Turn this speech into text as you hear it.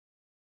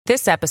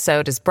This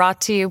episode is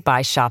brought to you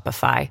by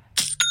Shopify.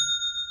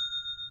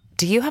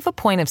 Do you have a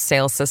point of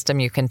sale system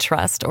you can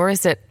trust, or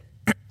is it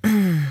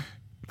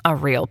a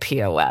real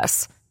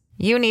POS?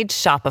 You need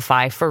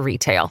Shopify for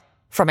retail.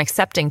 From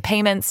accepting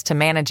payments to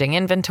managing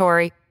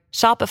inventory,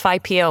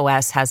 Shopify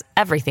POS has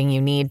everything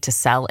you need to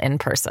sell in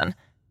person.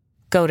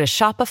 Go to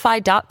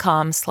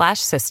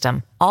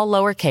shopify.com/system, all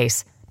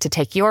lowercase, to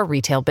take your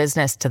retail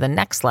business to the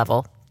next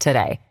level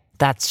today.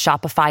 That's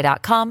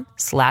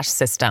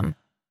shopify.com/system.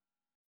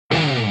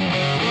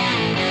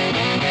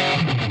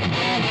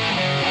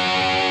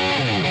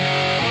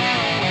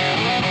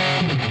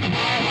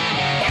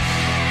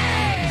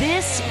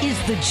 This is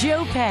the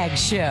Joe Pags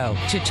Show.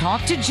 To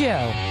talk to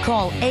Joe,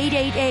 call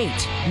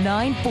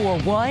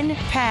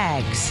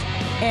 888-941-PAGS.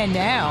 And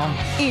now,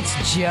 it's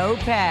Joe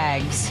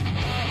Pags.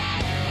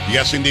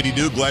 Yes, indeed, you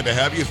do. Glad to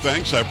have you.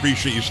 Thanks. I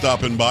appreciate you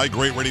stopping by.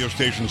 Great radio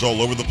stations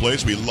all over the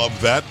place. We love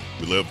that.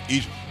 We love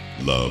each.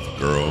 Love,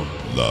 girl,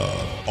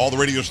 love. All the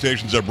radio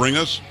stations that bring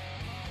us.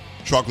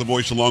 Chocolate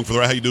voice along for the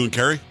ride. How you doing,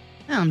 Carrie?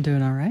 I'm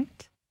doing all right.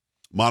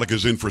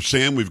 Monica's in for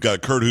Sam. We've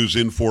got Kurt, who's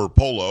in for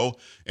Polo.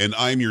 And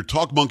I'm your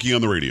talk monkey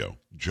on the radio,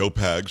 Joe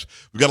Pags.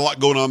 We've got a lot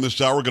going on this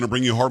hour. We're going to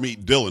bring you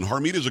Harmeet Dillon.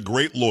 Harmeet is a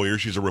great lawyer.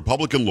 She's a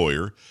Republican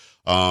lawyer.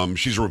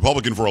 She's a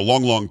Republican for a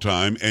long, long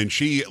time. And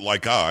she,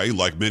 like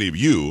many of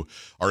you,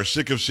 are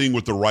sick of seeing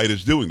what the right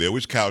is doing. They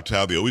always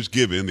kowtow. They always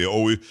give in. They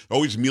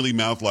always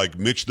mealy-mouth like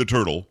Mitch the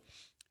Turtle.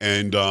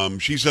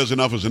 And she says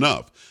enough is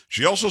enough.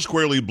 She also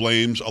squarely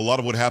blames a lot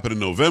of what happened in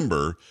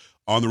November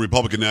on the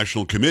Republican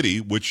National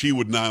Committee, which she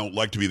would now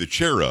like to be the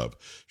chair of.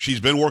 She's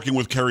been working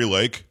with Kari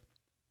Lake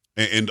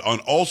and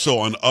also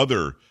on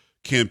other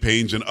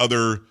campaigns and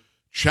other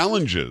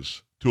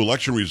challenges to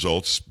election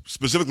results,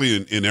 specifically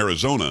in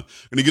Arizona. I'm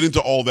going to get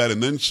into all that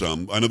and then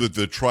some. I know that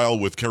the trial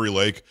with Kari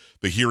Lake,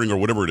 the hearing or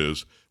whatever it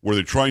is, where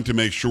they're trying to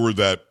make sure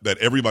that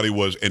everybody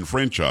was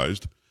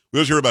enfranchised. We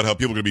always hear about how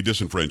people are going to be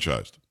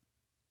disenfranchised.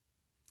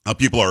 How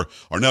people are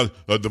now,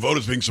 the vote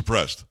is being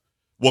suppressed.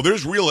 Well,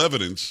 there's real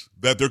evidence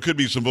that there could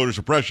be some voter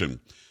suppression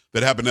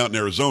that happened out in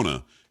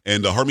Arizona.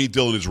 And Harmeet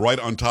Dillon is right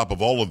on top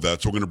of all of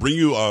that. So we're going to bring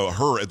you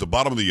her at the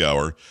bottom of the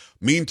hour.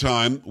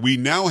 Meantime, we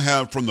now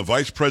have from the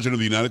Vice President of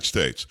the United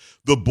States,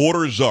 the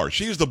border czar.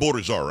 She is the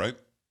border czar, right?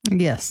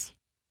 Yes.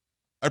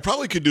 I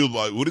probably could do,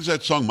 what is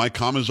that song, My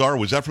Comma Czar?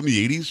 Was that from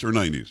the 80s or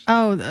 90s?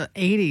 Oh, the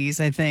 80s,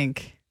 I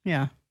think.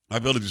 Yeah.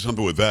 I'd be able to do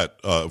something with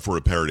that for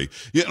a parody.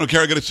 Yeah, no,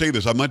 Carrie, I got to say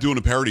this. I'm not doing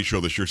a parody show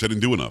this year because I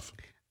didn't do enough.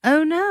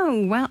 Oh,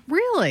 no. Wow.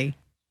 Really?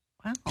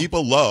 Wow.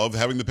 People love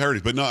having the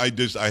parodies, but no, I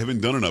haven't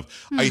done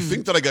enough. I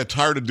think that I got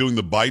tired of doing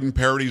the Biden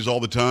parodies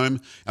all the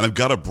time, and I've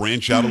got to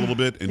branch out a little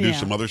bit and do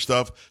some other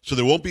stuff. So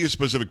there won't be a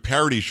specific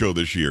parody show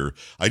this year.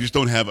 I just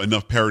don't have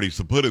enough parodies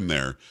to put in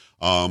there.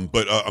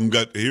 But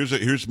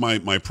here's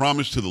my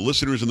promise to the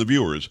listeners and the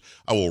viewers.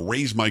 I will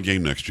raise my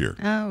game next year.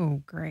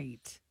 Oh,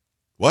 great.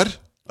 What?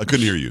 I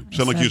couldn't hear you.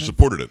 Sound like you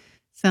supported it.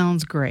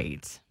 Sounds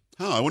great.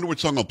 Huh, I wonder what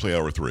song I'll play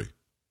hour 3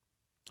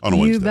 on a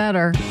Wednesday. You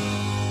better.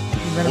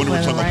 I wonder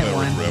what song I'll play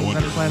hour 3. You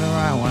better play the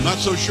right one. Not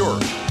so sure.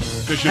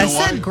 Because I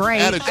said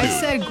great. Attitude. I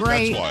said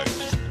great.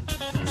 That's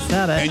why.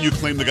 Said it. And you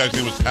claimed the guy's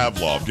name was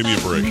Pavlov. Give me a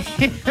break.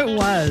 It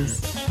was.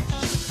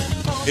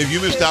 If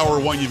you missed hour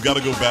 1, you've got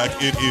to go back.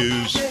 It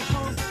is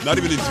not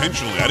even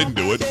intentionally. I didn't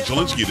do it.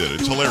 Zelensky did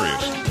it. It's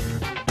hilarious.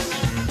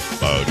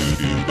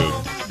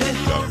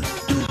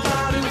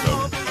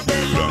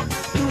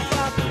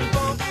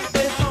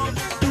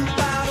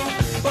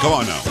 Come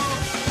on now.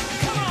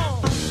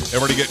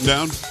 Everybody getting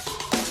down?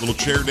 Little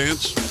chair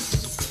dance?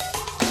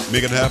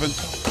 Make it happen?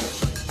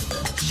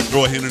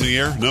 Throw a hand in the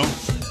air? No?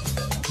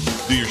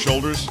 Do your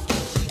shoulders?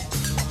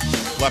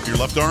 Flap your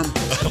left arm?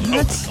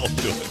 I'll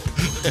do it.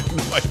 I have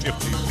no idea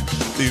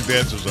what these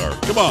dances are.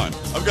 Come on.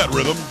 I've got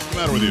rhythm. What's the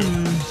matter with you?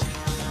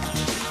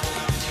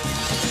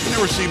 You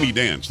never see me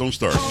dance. Don't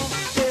start.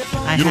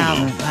 I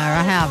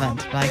haven't.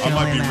 But I can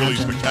might be imagine. really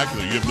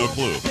spectacular. You have no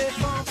clue.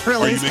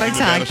 Really Are you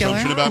spectacular.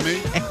 making a bad assumption about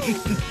me? No.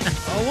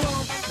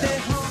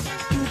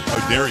 How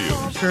dare you?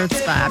 I'm sure it's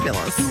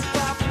fabulous.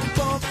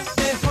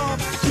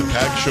 It's the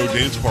Pag Show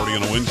dance party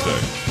on a Wednesday.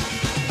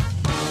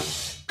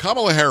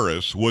 Kamala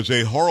Harris was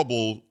a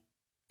horrible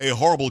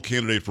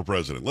candidate for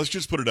president. Let's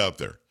just put it out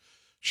there.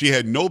 She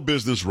had no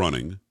business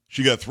running.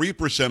 She got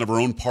 3% of her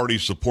own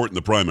party's support in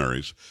the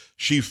primaries.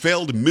 She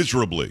failed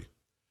miserably.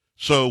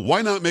 So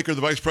why not make her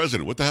the vice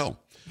president? What the hell?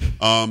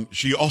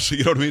 She also,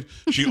 you know what I mean?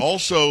 She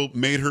also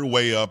made her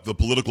way up the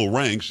political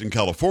ranks in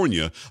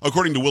California,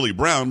 according to Willie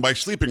Brown, by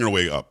sleeping her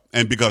way up.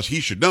 And because he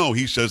should know,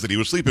 he says that he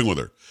was sleeping with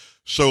her.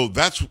 So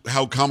that's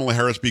how Kamala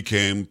Harris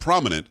became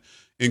prominent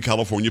in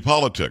California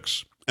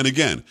politics. And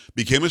again,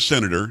 became a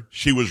senator.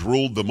 She was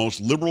ruled the most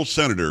liberal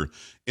senator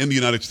in the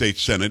United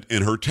States Senate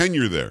in her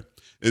tenure there.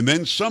 And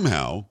then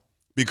somehow,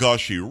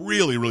 because she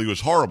really, really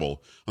was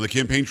horrible on the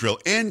campaign trail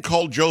and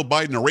called Joe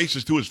Biden a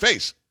racist to his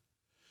face,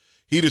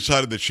 he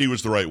decided that she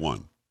was the right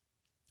one.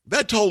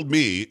 That told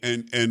me,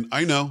 and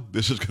I know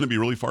this is going to be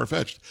really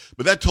far-fetched,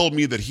 but that told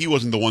me that he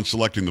wasn't the one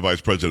selecting the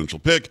vice presidential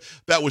pick.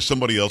 That was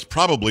somebody else,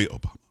 probably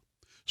Obama.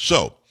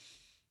 So,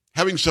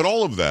 having said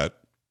all of that,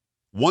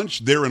 once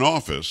they're in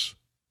office,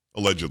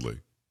 allegedly,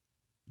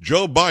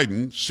 Joe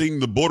Biden, seeing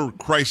the border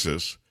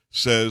crisis,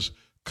 says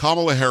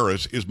Kamala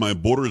Harris is my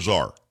border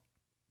czar.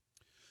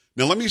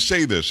 Now, let me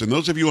say this, and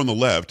those of you on the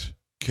left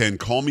can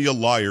call me a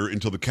liar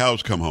until the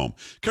cows come home.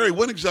 Carrie,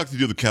 when exactly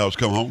do the cows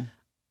come home?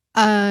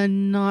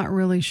 Not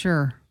really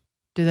sure.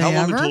 Do they How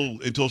long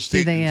ever? until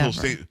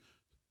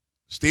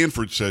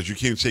Stanford says you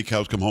can't say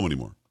cows come home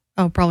anymore?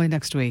 Oh, probably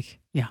next week.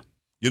 Yeah.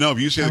 You know, if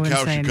you say I the wouldn't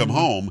cows say should come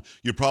anymore. home,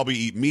 you probably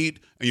eat meat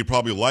and you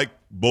probably like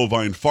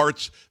bovine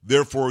farts.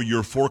 Therefore,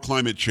 you're for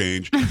climate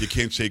change. You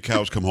can't say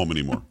cows come home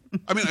anymore.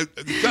 I mean,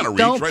 it's not a reach,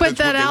 Don't right? put That's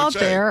that what they would out say.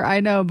 there. I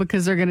know,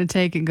 because they're going to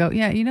take and go,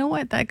 yeah, you know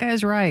what? That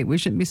guy's right. We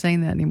shouldn't be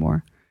saying that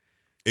anymore.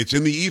 It's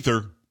in the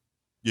ether.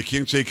 You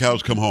can't say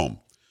cows come home.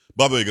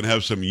 By the way, going to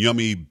have some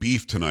yummy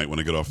beef tonight when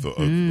I get off the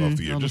air.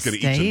 little Just going to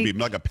eat some steak. beef,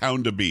 like a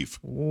pound of beef.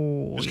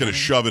 Oh, Just going to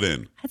shove it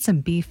in. I had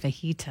some beef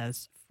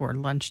fajitas for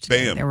lunch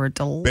today. Bam. They were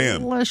Bam.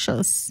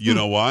 delicious. You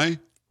know why?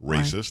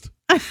 Racist.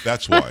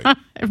 That's why.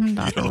 I'm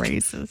not a You don't-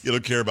 racist. You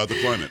don't care about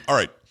the climate. All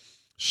right.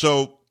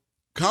 So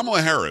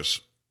Kamala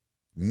Harris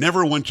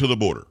never went to the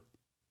border.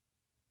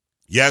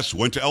 Yes,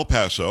 went to El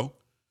Paso.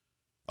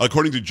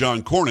 According to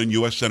John Cornyn,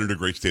 U.S. Senator,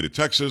 great state of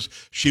Texas,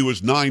 she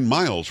was 9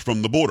 miles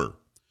from the border.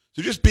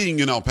 So just being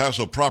in El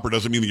Paso proper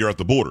doesn't mean that you're at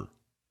the border.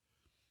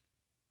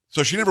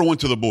 So she never went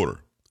to the border.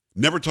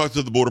 Never talked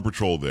to the Border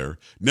Patrol there.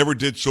 Never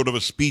did sort of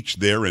a speech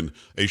there and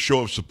a show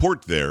of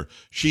support there.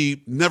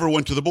 She never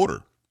went to the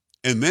border.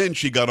 And then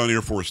she got on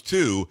Air Force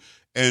Two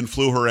and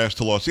flew her ass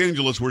to Los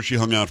Angeles, where she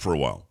hung out for a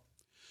while.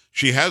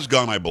 She has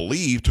gone, I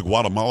believe, to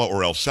Guatemala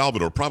or El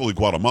Salvador, probably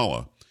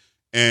Guatemala,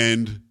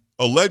 and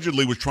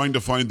allegedly was trying to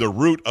find the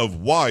root of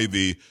why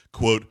the,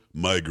 quote,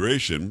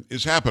 migration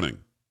is happening.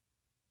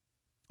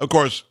 Of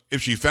course,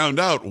 if she found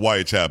out why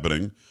it's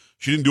happening,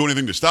 she didn't do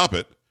anything to stop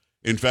it.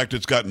 In fact,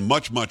 it's gotten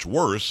much, much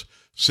worse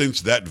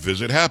since that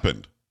visit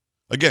happened.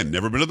 Again,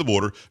 never been to the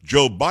border.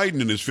 Joe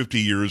Biden, in his 50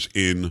 years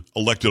in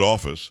elected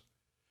office,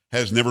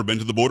 has never been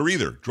to the border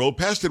either. Drove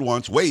past it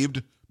once,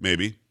 waved,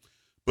 maybe,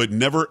 but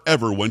never,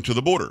 ever went to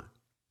the border.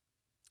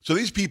 So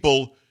these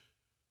people,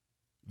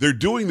 they're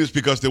doing this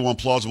because they want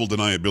plausible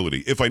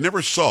deniability. If I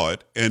never saw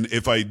it, and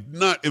if I'm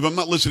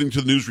not listening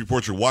to the news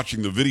reports or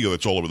watching the video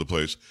that's all over the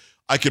place,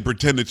 I can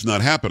pretend it's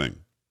not happening.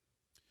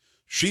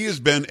 She has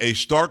been a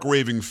stark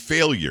raving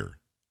failure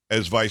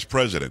as vice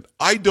president.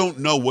 I don't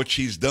know what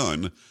she's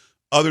done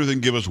other than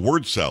give us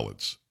word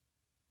salads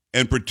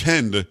and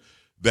pretend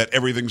that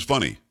everything's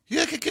funny.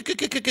 Yeah,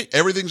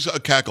 everything's a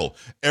cackle.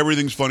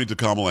 Everything's funny to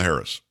Kamala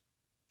Harris.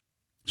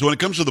 So when it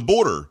comes to the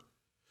border,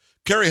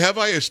 Carrie, have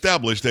I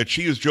established that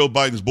she is Joe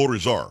Biden's border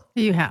czar?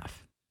 You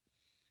have.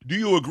 Do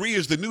you agree,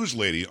 as the news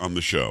lady on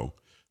the show,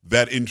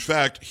 that in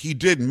fact he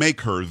did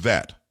make her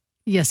that?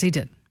 Yes, he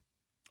did.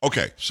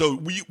 Okay,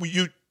 so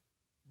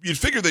you'd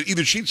figure that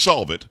either she'd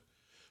solve it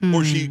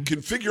or she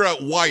can figure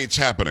out why it's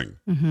happening.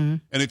 Mm-hmm.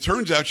 And it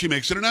turns out she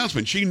makes an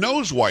announcement. She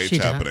knows why it's She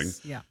does, happening.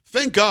 yeah.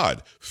 Thank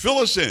God. Fill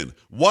us in.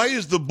 Why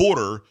is the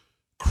border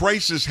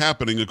crisis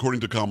happening,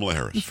 according to Kamala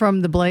Harris?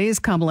 From the Blaze,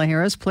 Kamala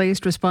Harris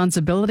placed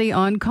responsibility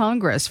on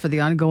Congress for the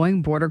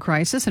ongoing border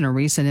crisis in a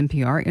recent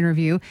NPR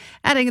interview,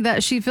 adding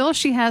that she feels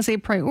she has a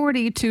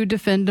priority to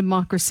defend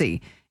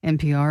democracy.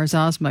 NPR's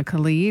Asma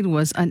Khalid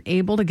was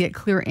unable to get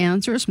clear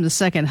answers from the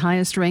second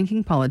highest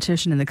ranking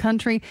politician in the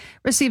country,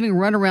 receiving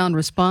runaround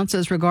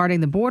responses regarding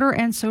the border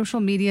and social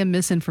media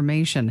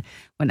misinformation.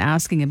 When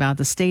asking about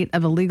the state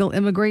of illegal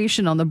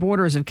immigration on the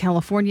borders of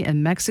California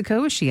and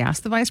Mexico, she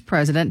asked the vice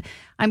president,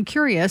 "I'm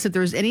curious if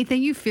there's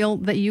anything you feel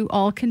that you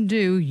all can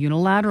do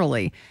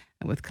unilaterally."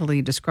 With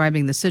Khalid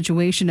describing the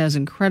situation as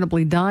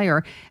incredibly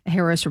dire,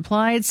 Harris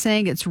replied,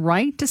 saying it's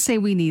right to say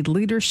we need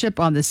leadership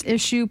on this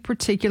issue,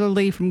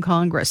 particularly from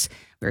Congress.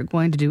 We're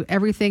going to do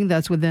everything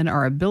that's within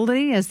our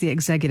ability as the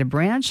executive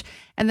branch,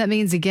 and that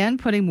means, again,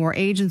 putting more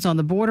agents on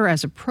the border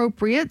as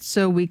appropriate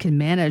so we can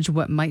manage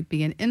what might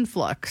be an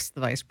influx,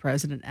 the vice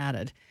president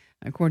added.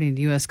 According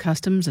to U.S.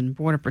 Customs and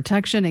Border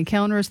Protection,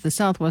 encounters at the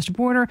southwest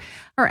border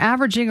are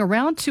averaging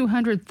around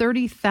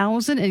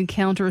 230,000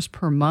 encounters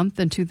per month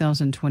in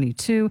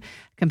 2022,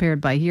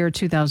 compared by year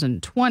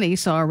 2020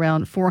 saw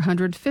around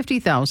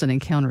 450,000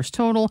 encounters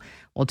total,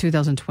 while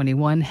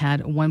 2021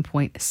 had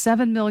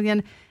 1.7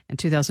 million and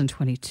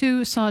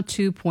 2022 saw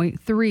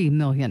 2.3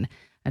 million.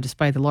 And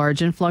despite the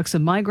large influx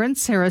of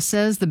migrants, Harris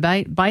says the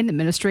Biden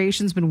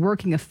administration's been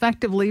working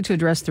effectively to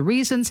address the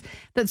reasons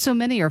that so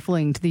many are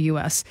fleeing to the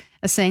U.S.,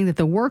 saying that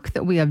the work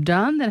that we have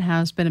done that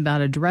has been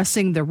about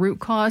addressing the root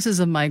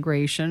causes of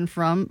migration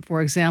from, for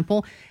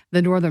example,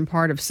 the northern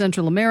part of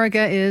Central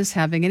America is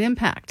having an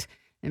impact.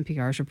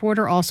 NPR's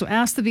reporter also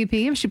asked the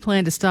VP if she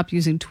planned to stop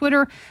using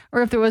Twitter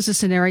or if there was a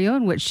scenario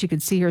in which she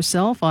could see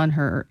herself on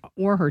her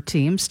or her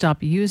team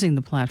stop using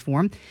the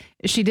platform.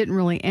 She didn't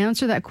really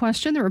answer that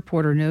question, the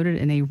reporter noted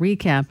in a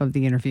recap of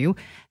the interview.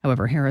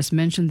 However, Harris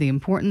mentioned the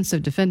importance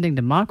of defending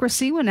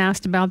democracy when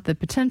asked about the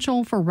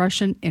potential for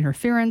Russian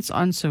interference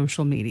on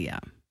social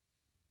media.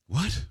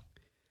 What?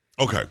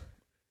 Okay.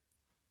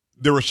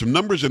 There were some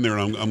numbers in there,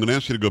 and I'm going to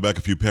ask you to go back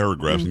a few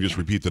paragraphs and just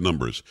repeat the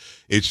numbers.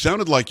 It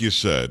sounded like you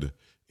said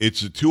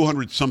It's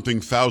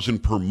 200-something thousand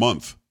per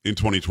month in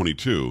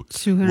 2022,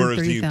 whereas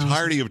the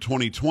entirety of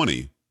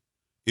 2020,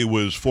 it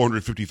was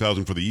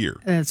 450,000 for the year.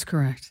 That's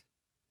correct.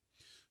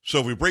 So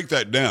if we break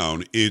that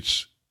down,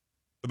 it's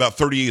about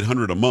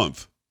 3,800 a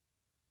month,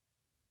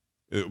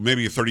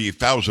 maybe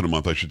 38,000 a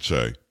month, I should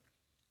say,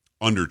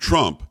 under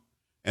Trump,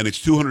 and it's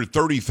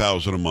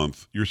 230,000 a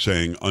month, you're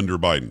saying, under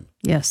Biden.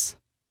 Yes.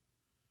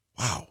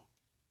 Wow.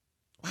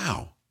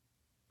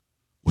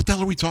 What the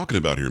hell are we talking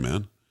about here,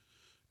 man?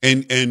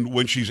 And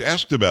when she's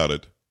asked about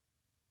it,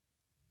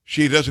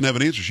 she doesn't have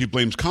an answer. She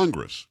blames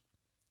Congress.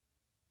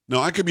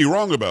 Now, I could be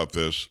wrong about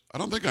this. I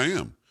don't think I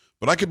am,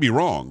 but I could be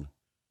wrong.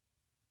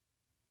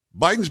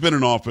 Biden's been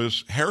in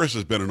office, Harris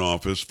has been in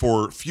office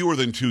for fewer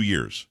than 2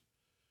 years.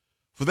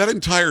 For that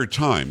entire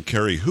time,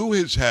 Carrie, who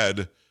has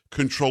had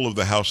control of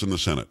the House and the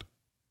Senate?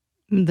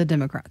 The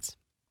Democrats.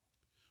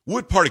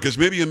 What party? Because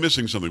maybe I'm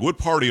missing something. What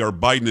party are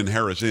Biden and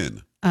Harris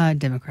in?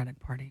 Democratic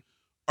Party.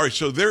 All right,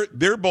 so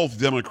they're both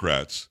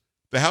Democrats.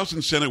 The House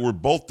and Senate were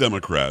both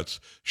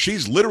Democrats.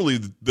 She's literally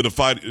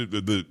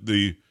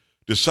the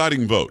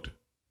deciding vote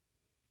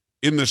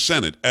in the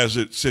Senate as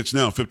it sits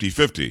now,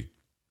 50-50.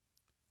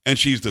 And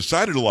she's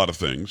decided a lot of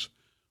things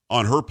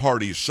on her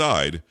party's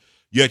side,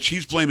 yet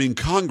she's blaming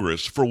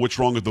Congress for what's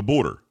wrong at the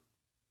border.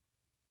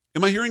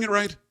 Am I hearing it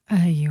right?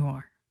 You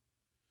are.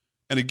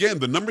 And again,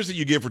 the numbers that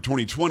you gave for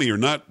 2020 are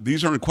not,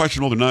 these aren't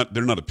questionable,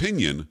 they're not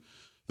opinion.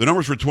 The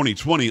numbers for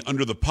 2020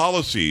 under the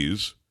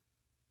policies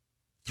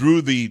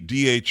through the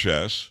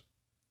DHS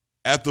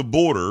at the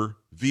border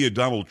via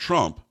Donald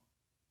Trump,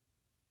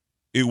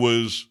 it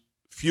was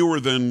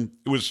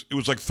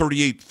like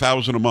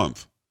 38,000 a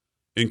month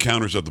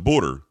encounters at the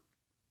border,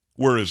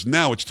 whereas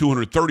now it's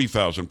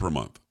 230,000 per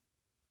month.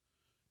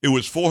 It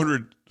was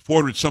 400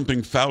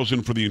 something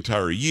thousand for the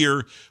entire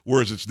year,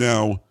 whereas it's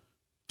now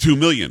 2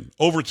 million,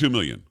 over 2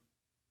 million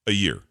a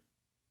year.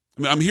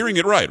 I mean, I'm hearing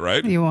it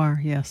right? You are,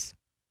 yes.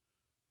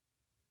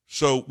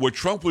 So what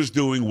Trump was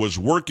doing was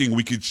working,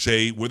 we could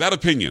say, without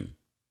opinion,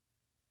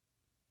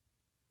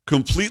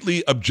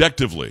 completely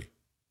objectively.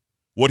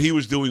 What he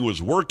was doing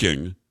was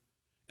working,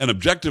 and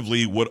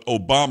objectively what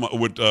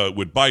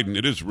Biden,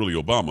 it is really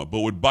Obama, but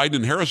what Biden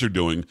and Harris are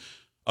doing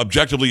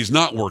objectively is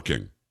not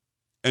working.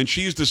 And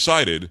she's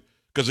decided,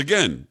 because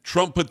again,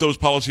 Trump put those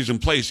policies in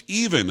place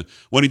even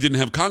when he didn't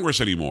have Congress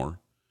anymore,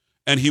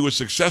 and he was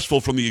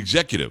successful from the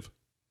executive.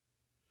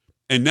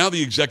 And now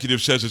the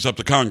executive says it's up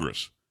to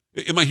Congress.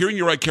 Am I hearing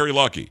you right, Carrie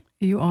Lockie?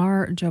 You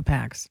are, Joe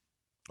Pags.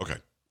 Okay.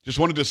 Just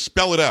wanted to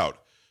spell it out.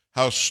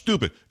 How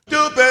stupid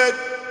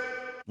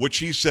what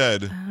she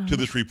said to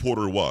this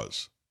reporter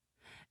was.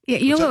 Yeah,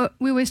 you know what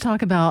we always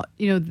talk about,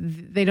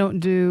 they don't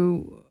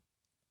do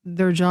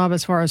their job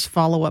as far as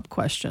follow-up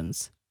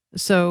questions.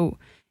 So,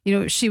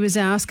 she was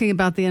asking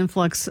about the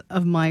influx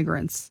of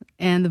migrants,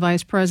 and the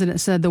vice president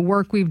said the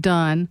work we've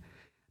done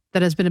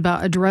that has been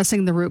about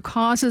addressing the root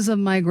causes of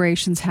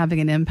migrations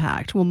having an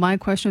impact. Well, my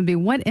question would be,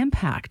 what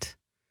impact?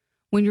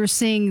 When you're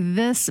seeing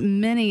this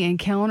many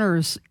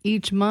encounters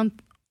each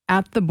month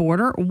at the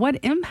border,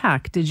 what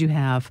impact did you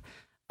have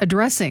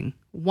addressing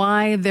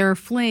why they're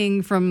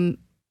fleeing from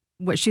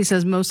what she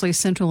says mostly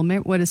Central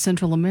America? What is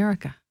Central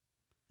America?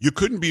 You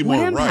couldn't be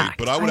more right,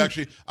 but I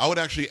would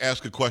actually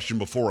ask a question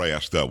before I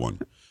ask that one.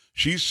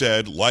 She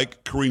said,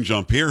 like Karine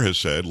Jean-Pierre has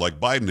said, like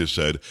Biden has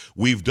said,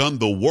 we've done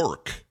the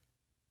work.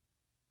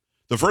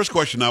 The first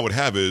question I would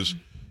have is,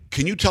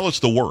 can you tell us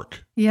the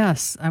work?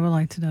 Yes, I would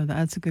like to know that.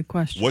 That's a good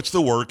question. What's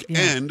the work?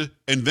 Yeah.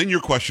 And then your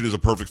question is a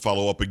perfect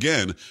follow-up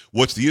again.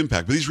 What's the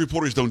impact? But these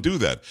reporters don't do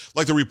that.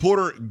 Like the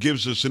reporter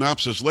gives a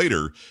synopsis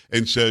later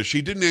and says,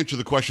 she didn't answer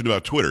the question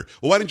about Twitter.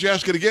 Well, why didn't you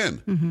ask it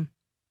again? Mm-hmm.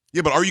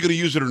 Yeah, but are you going to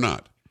use it or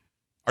not?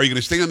 Are you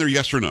going to stay on there,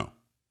 yes or no?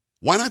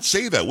 Why not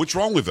say that? What's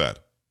wrong with that?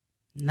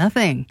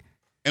 Nothing.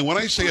 And when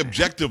I say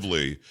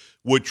objectively,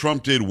 what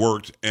Trump did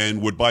worked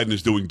and what Biden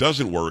is doing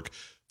doesn't work,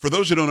 for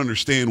those who don't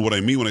understand what I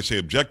mean when I say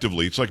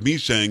objectively, it's like me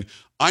saying,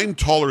 I'm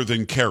taller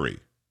than Carrie.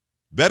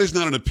 That is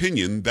not an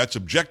opinion. That's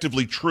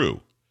objectively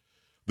true.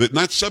 But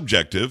not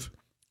subjective.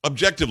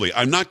 Objectively,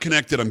 I'm not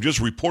connected. I'm just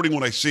reporting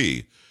what I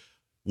see.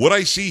 What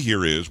I see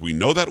here is we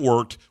know that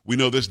worked. We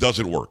know this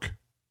doesn't work.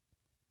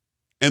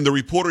 And the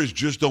reporters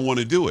just don't want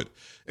to do it.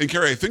 And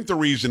Carrie, I think the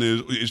reason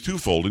is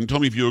twofold. And tell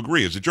me if you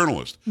agree as a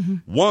journalist. Mm-hmm.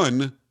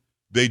 One,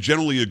 they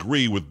generally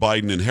agree with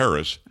Biden and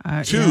Harris.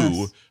 Two,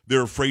 yes.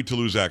 They're afraid to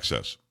lose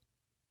access.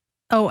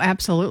 Oh,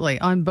 absolutely.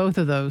 On both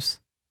of those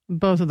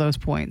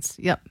points.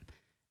 Yep.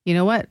 You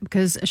know what?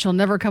 Because she'll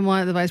never come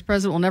on, the vice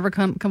president will never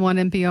come on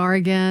NPR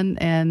again,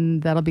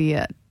 and that'll be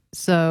it.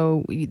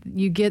 So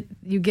you give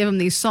them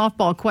these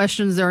softball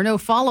questions. There are no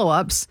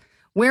follow-ups.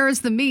 Where is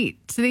the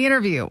meat to the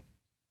interview?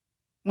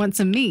 Want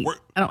some meat?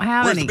 I don't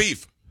have any. Where's the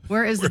beef?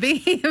 Where's the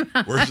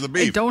beef? Where's the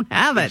beef? I don't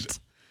have it.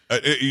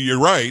 You're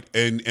right.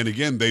 And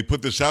again, they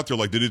put this out there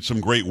like they did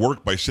some great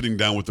work by sitting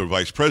down with the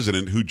vice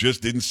president who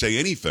just didn't say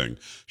anything.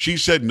 She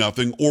said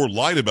nothing or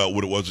lied about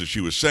what it was that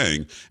she was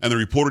saying, and the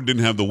reporter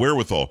didn't have the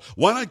wherewithal.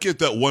 Why not get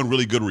that one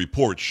really good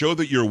report, show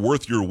that you're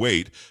worth your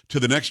weight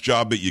to the next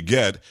job that you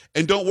get,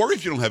 and don't worry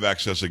if you don't have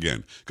access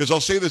again. Because I'll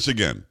say this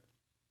again.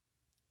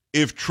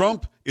 If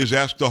Trump is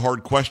asked a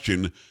hard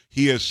question,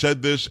 he has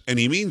said this and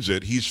he means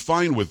it. He's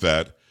fine with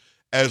that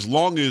as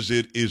long as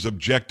it is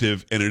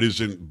objective and it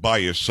isn't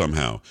biased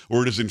somehow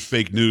or it isn't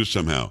fake news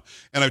somehow.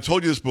 And I've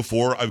told you this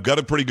before. I've got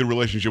a pretty good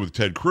relationship with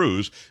Ted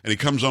Cruz, and he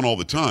comes on all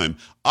the time.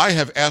 I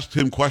have asked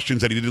him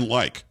questions that he didn't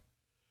like.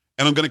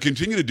 And I'm going to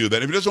continue to do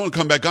that. If he doesn't want to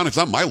come back on, it's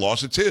not my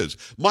loss, it's his.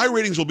 My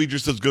ratings will be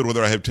just as good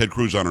whether I have Ted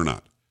Cruz on or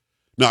not.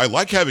 Now, I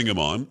like having him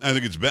on. I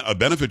think it's a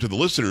benefit to the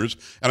listeners,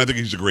 and I think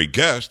he's a great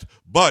guest.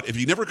 But if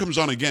he never comes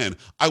on again,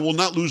 I will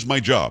not lose my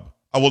job.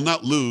 I will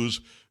not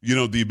lose,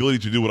 the ability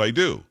to do what I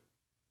do.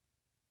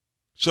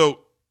 So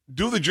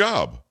do the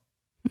job.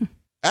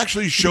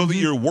 Actually show that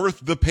you're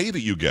worth the pay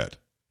that you get.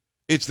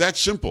 It's that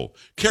simple.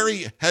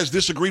 Kerry has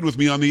disagreed with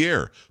me on the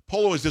air.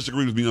 Polo has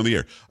disagreed with me on the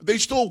air. They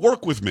still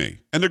work with me,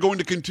 and they're going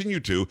to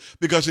continue to,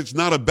 because it's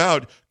not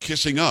about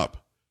kissing up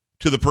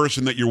to the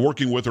person that you're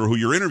working with or who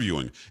you're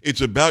interviewing. It's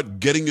about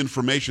getting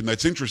information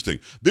that's interesting.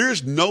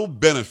 There's no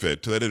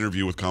benefit to that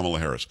interview with Kamala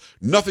Harris.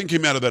 Nothing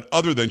came out of that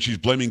other than she's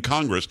blaming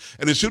Congress.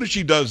 And as soon as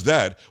she does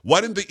that,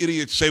 why didn't the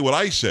idiot say what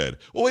I said?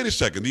 Well, wait a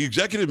second. The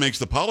executive makes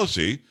the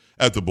policy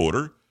at the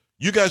border.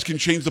 You guys can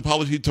change the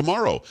policy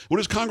tomorrow. What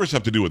does Congress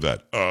have to do with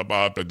that?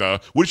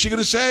 What is she going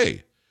to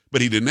say?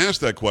 But he didn't ask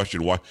that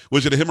question. Why?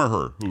 Was it him or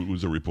her who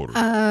was the reporter?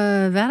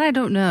 That I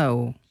don't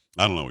know.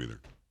 I don't know either.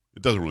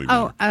 It doesn't really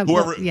matter.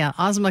 Whoever,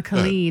 Ozma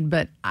Khalid,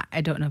 but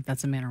I don't know if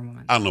that's a man or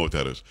woman. I don't know what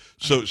that is.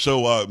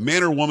 So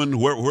man or woman,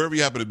 whoever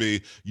you happen to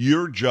be,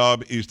 your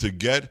job is to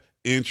get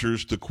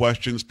answers to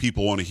questions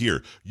people want to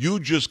hear. You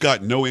just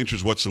got no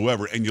answers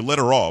whatsoever, and you let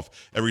her off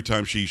every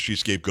time she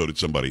scapegoated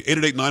somebody.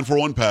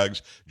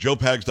 888-941-PAGS,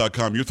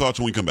 joepags.com. Your thoughts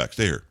when we come back.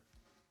 Stay here.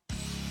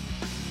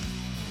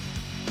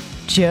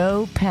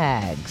 Joe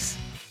Pags.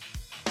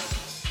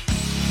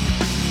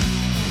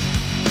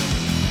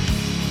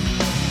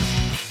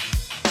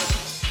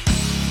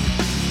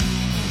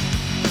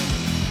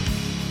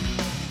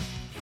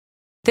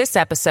 This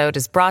episode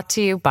is brought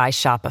to you by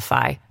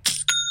Shopify.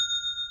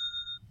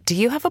 Do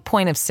you have a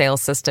point of sale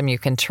system you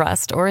can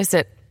trust, or is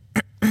it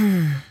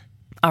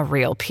a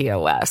real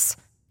POS?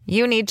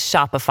 You need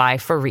Shopify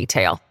for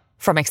retail.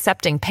 From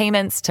accepting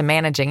payments to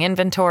managing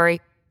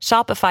inventory,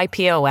 Shopify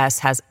POS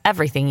has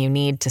everything you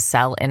need to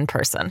sell in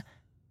person.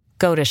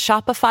 Go to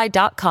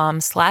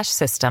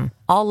shopify.com/system,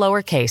 all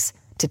lowercase,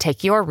 to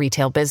take your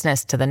retail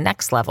business to the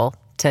next level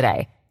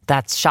today.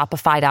 That's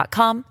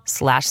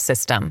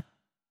shopify.com/system.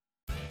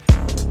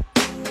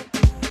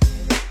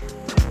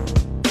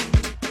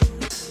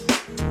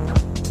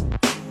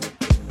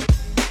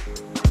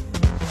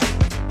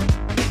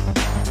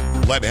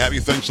 Glad to have you.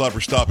 Thanks a lot for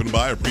stopping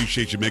by. I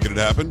appreciate you making it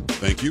happen.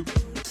 Thank you.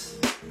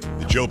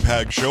 The Joe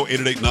Pags Show,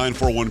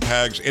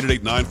 888-941-PAGS,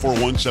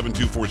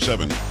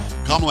 888-941-7247.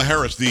 Kamala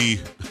Harris,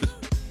 the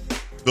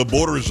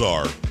border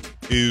czar,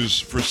 is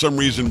for some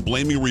reason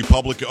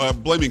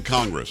blaming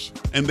Congress,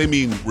 and they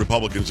mean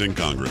Republicans in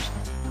Congress,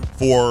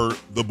 for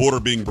the border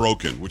being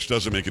broken, which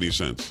doesn't make any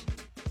sense.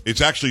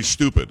 It's actually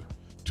stupid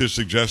to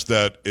suggest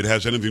that it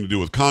has anything to do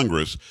with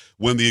Congress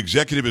when the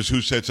executive is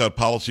who sets out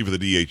policy for the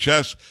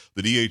DHS.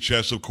 The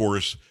DHS, of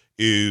course,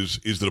 is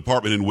the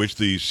department in which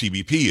the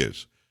CBP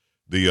is,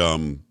 the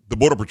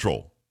Border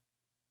Patrol.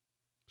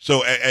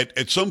 So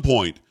at some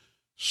point,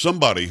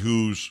 somebody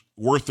who's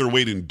worth their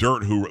weight in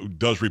dirt, who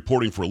does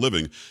reporting for a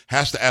living,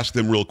 has to ask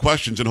them real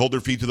questions and hold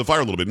their feet to the fire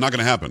a little bit. Not going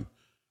to happen.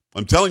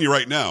 I'm telling you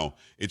right now,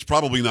 it's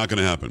probably not going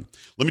to happen.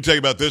 Let me tell you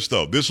about this,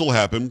 though. This will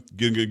happen.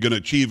 You're going to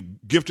achieve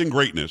gifting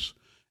greatness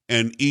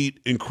and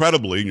eat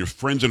incredibly, and your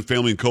friends and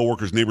family and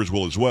coworkers, neighbors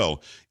will as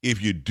well,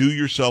 if you do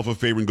yourself a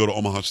favor and go to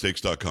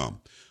omahasteaks.com.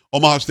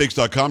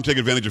 omahasteaks.com, take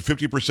advantage of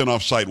 50%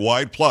 off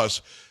site-wide,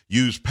 plus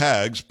use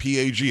PAGS,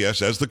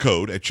 P-A-G-S, as the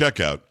code at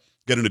checkout.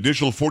 Get an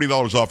additional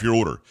 $40 off your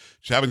order.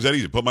 It happens that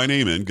easy. Put my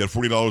name in, get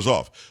 $40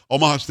 off.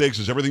 Omaha Steaks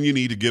is everything you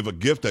need to give a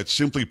gift that's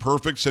simply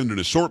perfect. Send an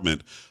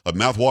assortment of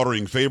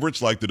mouth-watering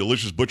favorites like the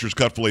delicious Butcher's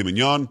Cut Filet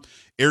Mignon,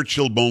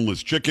 air-chilled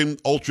boneless chicken,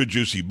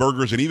 ultra-juicy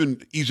burgers, and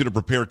even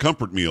easy-to-prepare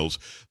comfort meals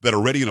that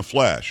are ready in a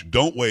flash.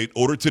 Don't wait.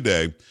 Order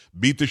today.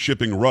 Beat the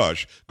shipping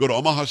rush. Go to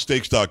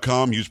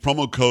omahasteaks.com. Use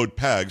promo code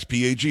PAGS,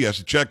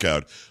 P-A-G-S, at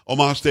checkout.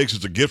 Omaha Steaks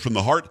is a gift from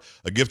the heart,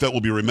 a gift that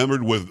will be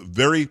remembered with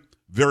every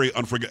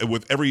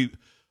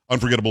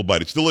unforgettable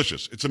bite. It's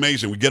delicious. It's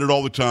amazing. We get it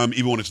all the time,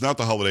 even when it's not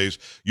the holidays.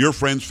 Your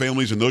friends,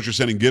 families, and those you're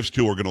sending gifts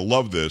to are going to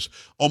love this.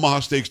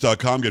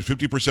 omahasteaks.com. Get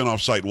 50%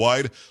 off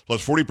site-wide,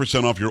 plus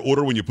 40% off your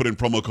order when you put in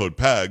promo code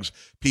PAGS,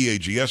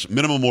 P-A-G-S.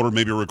 Minimum order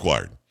may be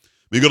required.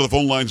 We go to the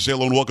phone line and say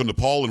hello and welcome to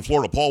Paul in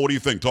Florida. Paul, what do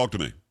you think? Talk to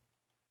me.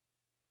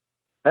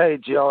 Hey,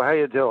 Joe. How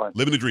you doing?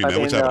 Living the dream,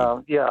 man. What's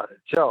happening? Yeah,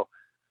 Joe.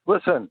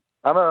 Listen,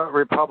 I'm a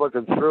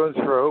Republican through and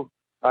through.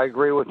 I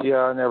agree with you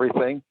on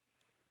everything.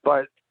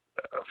 But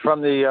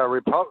from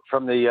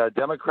the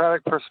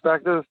Democratic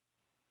perspective,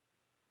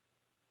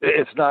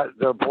 it's not,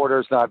 the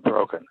border's not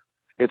broken.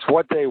 It's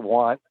what they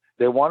want.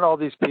 They want all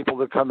these people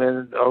to come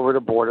in over the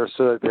border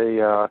so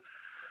that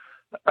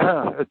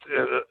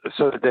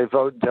they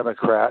vote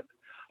Democrat.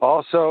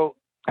 Also,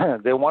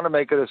 they want to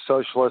make it a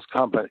socialist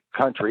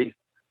country.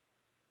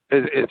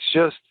 It's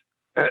just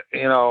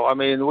I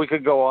mean, we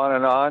could go on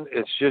and on.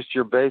 It's just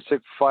your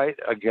basic fight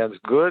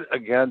against good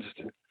against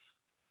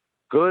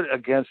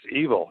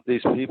evil.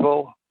 These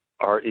people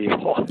are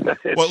evil. I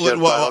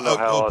don't know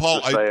how else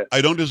Paul, to say it.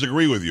 I don't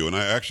disagree with you, and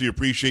I actually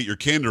appreciate your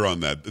candor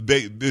on that.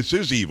 This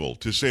is evil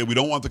to say we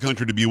don't want the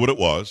country to be what it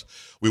was.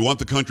 We want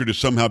the country to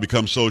somehow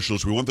become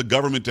socialist. We want the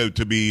government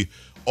to be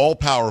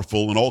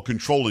all-powerful and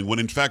all-controlling when,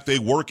 in fact, they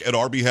work at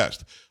our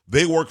behest.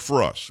 They work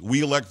for us.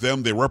 We elect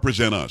them. They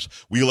represent us.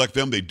 We elect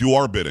them. They do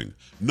our bidding.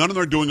 None of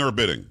them are doing our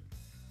bidding.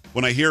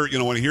 When I hear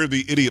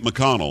the idiot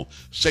McConnell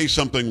say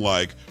something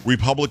like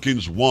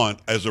Republicans want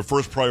as their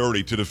first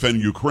priority to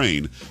defend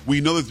Ukraine,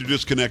 we know that they're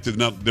disconnected.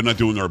 They're not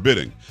doing our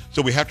bidding.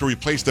 So we have to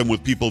replace them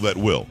with people that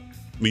will.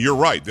 I mean, you're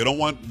right. They don't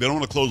want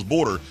a closed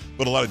border,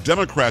 but a lot of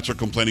Democrats are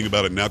complaining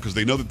about it now because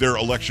they know that their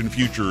election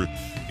future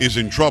is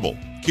in trouble.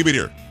 Keep it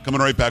here.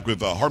 Coming right back with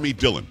Harmeet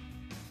Dillon.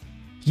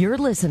 You're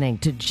listening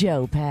to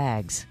Joe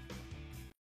Pags.